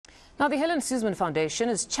Now, the Helen Suzman Foundation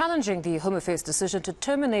is challenging the Home Affairs decision to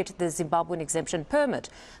terminate the Zimbabwean exemption permit.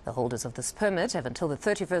 The holders of this permit have until the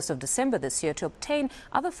 31st of December this year to obtain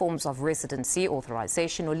other forms of residency,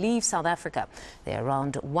 authorisation or leave South Africa. There are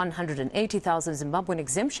around 180,000 Zimbabwean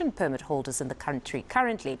exemption permit holders in the country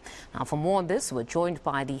currently. Now, for more on this, we're joined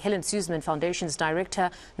by the Helen Suzman Foundation's Director,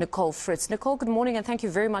 Nicole Fritz. Nicole, good morning and thank you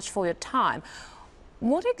very much for your time.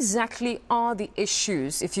 What exactly are the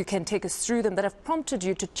issues, if you can take us through them, that have prompted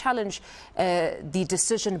you to challenge the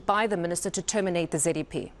decision by the Minister to terminate the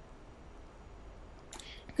ZEP?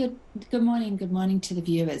 Good morning. Good morning to the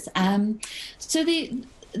viewers. So the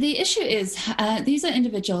issue is these are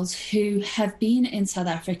individuals who have been in South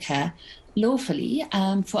Africa lawfully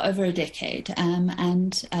for over a decade,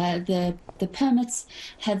 and the permits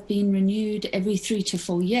have been renewed every 3 to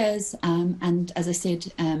 4 years, and as I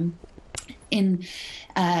said, in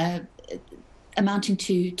amounting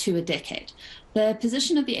to a decade. The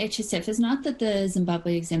position of the HSF is not that the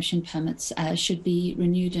Zimbabwe exemption permits should be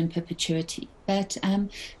renewed in perpetuity, but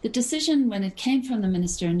the decision when it came from the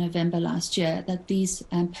Minister in November last year that these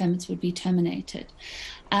permits would be terminated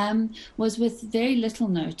was with very little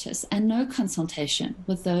notice and no consultation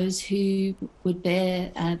with those who would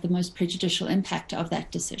bear the most prejudicial impact of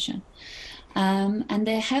that decision. And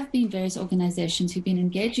there have been various organizations who've been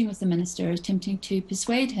engaging with the minister, attempting to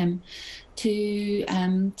persuade him to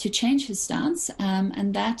change his stance,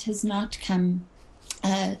 and that has not come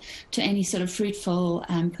to any sort of fruitful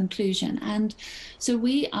conclusion. And so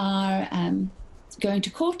we are going to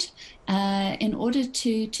court in order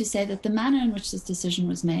to say that the manner in which this decision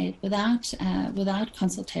was made, without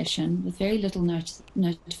consultation, with very little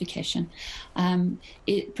notification,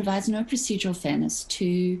 it provides no procedural fairness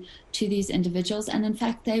to these individuals, and in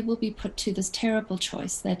fact they will be put to this terrible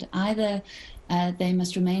choice that either they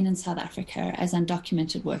must remain in South Africa as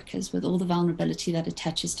undocumented workers with all the vulnerability that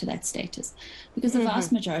attaches to that status, because the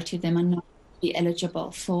vast majority of them are not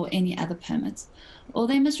eligible for any other permits, or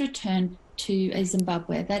they must return to a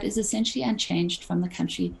Zimbabwe that is essentially unchanged from the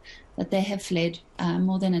country that they have fled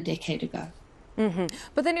more than a decade ago.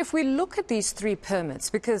 But then if we look at these 3 permits,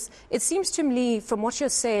 because it seems to me from what you're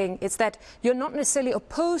saying, it's that you're not necessarily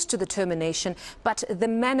opposed to the termination, but the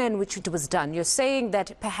manner in which it was done. You're saying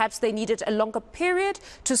that perhaps they needed a longer period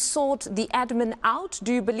to sort the admin out.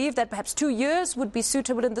 Do you believe that perhaps 2 years would be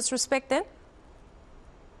suitable in this respect then?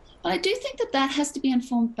 Well, I do think that has to be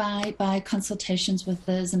informed by consultations with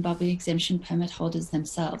the Zimbabwe exemption permit holders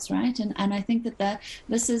themselves, right? And I think that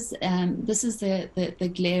this is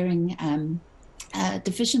the glaring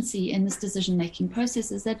deficiency in this decision-making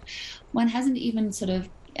process, is that one hasn't even sort of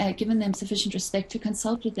given them sufficient respect to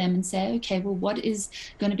consult with them and say, okay, well, what is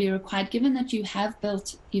going to be required, given that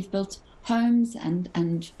you've built homes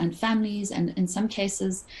and families, and in some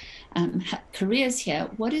cases careers here.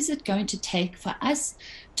 What is it going to take for us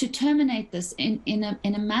to terminate this in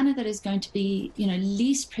a manner that is going to be,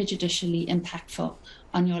 least prejudicially impactful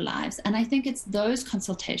on your lives? And I think it's those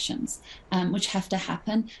consultations which have to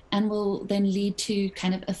happen and will then lead to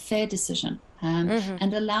kind of a fair decision,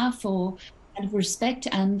 and allow for kind of respect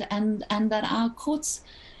and that our courts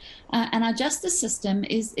and our justice system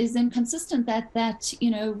is then consistent that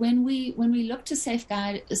when we look to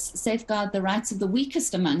safeguard the rights of the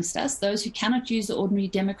weakest amongst us, those who cannot use the ordinary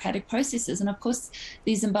democratic processes, and of course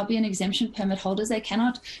these Zimbabwean exemption permit holders, they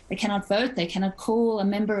cannot vote, they cannot call a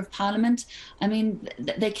member of parliament. I mean,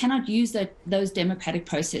 they cannot use those democratic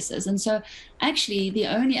processes, and so actually the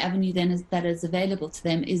only avenue then that is available to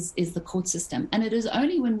them is the court system, and it is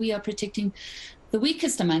only when we are protecting the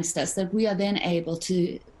weakest amongst us that we are then able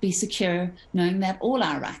to be secure, knowing that all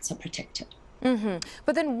our rights are protected.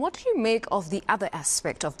 But then what do you make of the other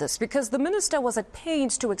aspect of this? Because the minister was at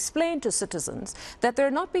pains to explain to citizens that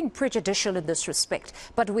they're not being prejudicial in this respect.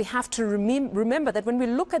 But we have to remember that when we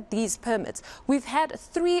look at these permits, we've had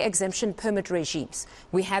 3 exemption permit regimes.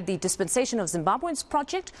 We had the Dispensation of Zimbabweans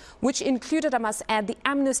project, which included, I must add, the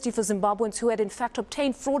amnesty for Zimbabweans who had in fact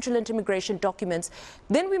obtained fraudulent immigration documents.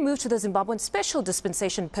 Then we moved to the Zimbabwean Special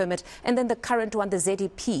Dispensation Permit, and then the current one, the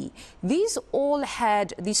ZEP. These all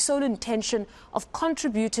had the sole intention of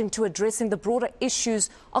contributing to addressing the broader issues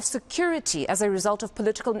of security as a result of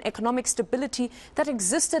political and economic stability that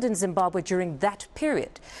existed in Zimbabwe during that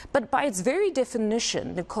period. But by its very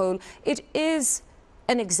definition, Nicole, it is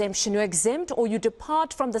an exemption. You're exempt or you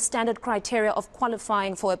depart from the standard criteria of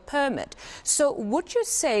qualifying for a permit. So would you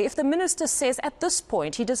say, if the minister says at this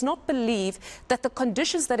point he does not believe that the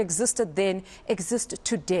conditions that existed then exist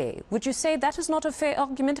today, would you say that is not a fair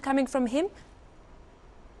argument coming from him?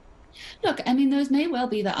 Look, I mean, those may well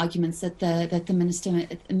be the arguments that the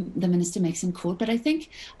minister makes in court, but I think,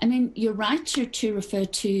 I mean, you're right to refer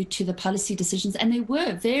to the policy decisions, and they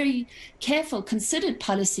were very careful, considered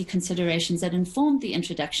policy considerations that informed the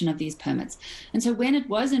introduction of these permits. And so when it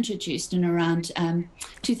was introduced in around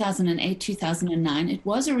 2008, 2009, it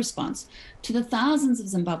was a response to the thousands of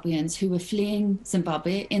Zimbabweans who were fleeing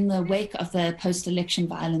Zimbabwe in the wake of the post-election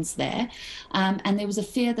violence there, and there was a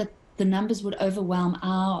fear that the numbers would overwhelm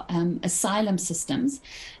our asylum systems.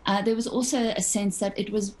 There was also a sense that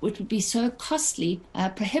it would be so costly,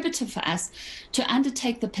 prohibitive for us to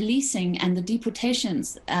undertake the policing and the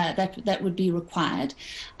deportations that would be required.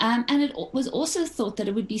 And it was also thought that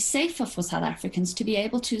it would be safer for South Africans to be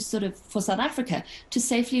able to for South Africa to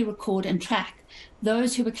safely record and track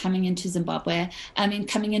those who were coming into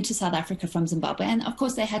coming into South Africa from Zimbabwe. And of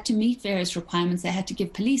course, they had to meet various requirements. They had to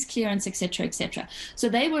give police clearance, etc., etc. So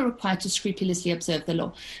they were required to scrupulously observe the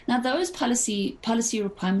law. Now, those policy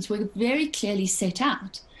requirements were very clearly set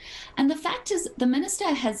out. And the fact is, the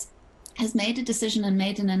minister has made a decision and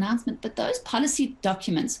made an announcement, but those policy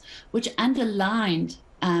documents, which underlined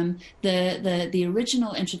the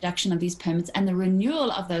original introduction of these permits and the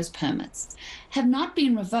renewal of those permits, have not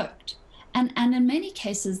been revoked. And in many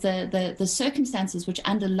cases, the circumstances which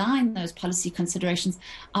underline those policy considerations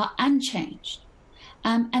are unchanged.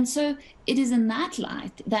 And so it is in that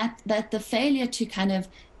light that the failure to kind of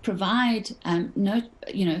provide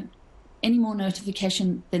any more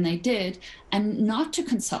notification than they did, and not to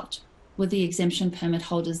consult with the exemption permit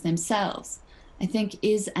holders themselves, I think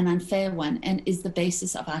is an unfair one and is the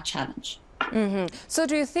basis of our challenge. Mm-hmm. So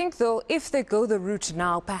do you think, though, if they go the route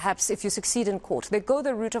now, perhaps if you succeed in court, they go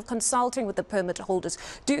the route of consulting with the permit holders,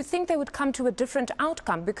 do you think they would come to a different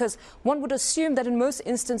outcome? Because one would assume that in most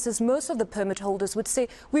instances, most of the permit holders would say,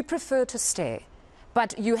 we prefer to stay.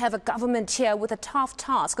 But you have a government here with a tough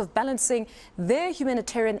task of balancing their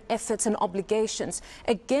humanitarian efforts and obligations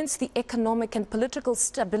against the economic and political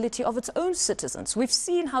stability of its own citizens. We've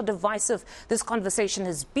seen how divisive this conversation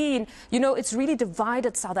has been. You know, it's really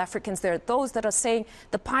divided South Africans. There are those that are saying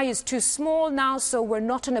the pie is too small now, so we're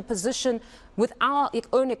not in a position with our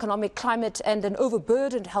own economic climate and an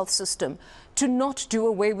overburdened health system to not do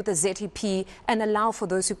away with the ZEP and allow for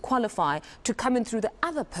those who qualify to come in through the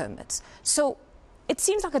other permits. So it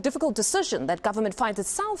seems like a difficult decision that government finds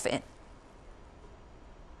itself in.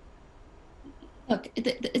 Look,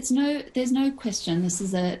 there's no question this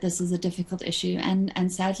is a difficult issue, and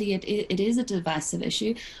sadly it is a divisive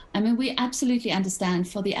issue. I mean, we absolutely understand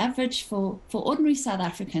for ordinary South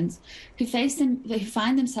Africans who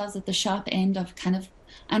find themselves at the sharp end of kind of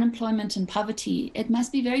unemployment and poverty, it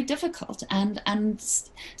must be very difficult and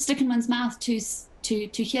stick in one's mouth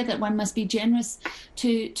to hear that one must be generous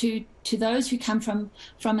to those who come from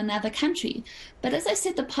another country. But as I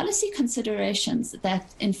said, the policy considerations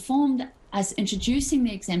that informed us introducing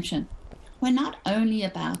the exemption were not only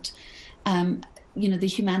about the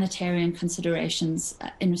humanitarian considerations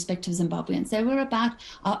in respect of Zimbabweans. They were about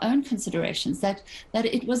our own considerations, that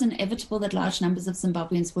it was inevitable that large numbers of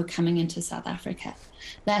Zimbabweans were coming into South Africa,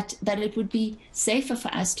 that it would be safer for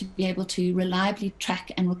us to be able to reliably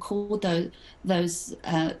track and record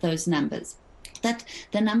those numbers, that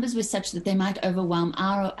the numbers were such that they might overwhelm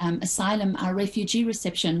our asylum, our refugee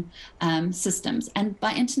reception systems. And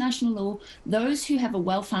by international law, those who have a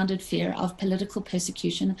well-founded fear of political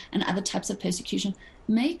persecution and other types of persecution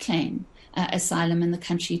may claim asylum in the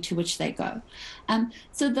country to which they go.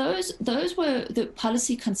 So those were the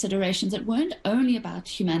policy considerations that weren't only about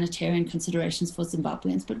humanitarian considerations for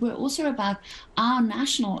Zimbabweans, but were also about our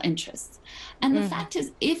national interests. And the fact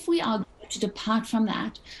is, if we are to depart from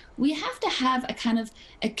that, we have to have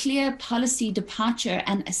a clear policy departure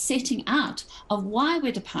and a setting out of why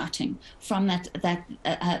we're departing from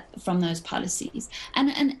from those policies,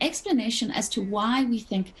 and an explanation as to why we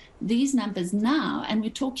think these numbers now, and we're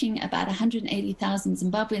talking about 180,000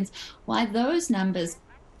 Zimbabweans, why those numbers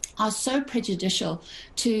are so prejudicial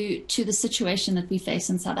to the situation that we face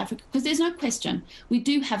in South Africa. Because there's no question, we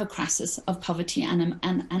do have a crisis of poverty and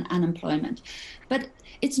unemployment. But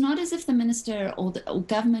it's not as if the minister or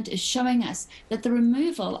government is showing us that the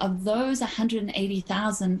removal of those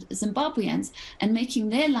 180,000 Zimbabweans and making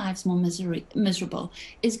their lives more miserable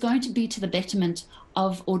is going to be to the betterment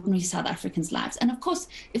of ordinary South Africans' lives. And of course,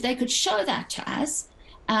 if they could show that to us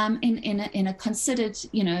in a considered,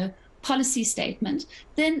 policy statement,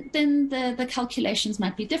 then the calculations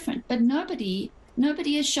might be different. But nobody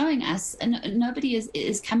is showing us, and nobody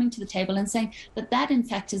is coming to the table and saying that in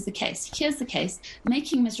fact is the case. Here's the case: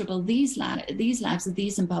 making miserable these lives of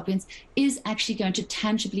these Zimbabweans is actually going to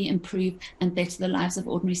tangibly improve and better the lives of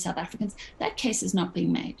ordinary South Africans. That case is not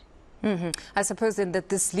being made. I suppose then that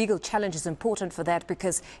this legal challenge is important for that,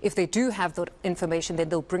 because if they do have that information, then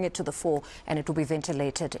they'll bring it to the fore and it will be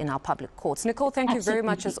ventilated in our public courts. Nicole, thank you very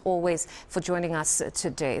much as always for joining us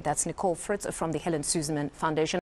today. That's Nicole Fritz from the Helen Suzman Foundation.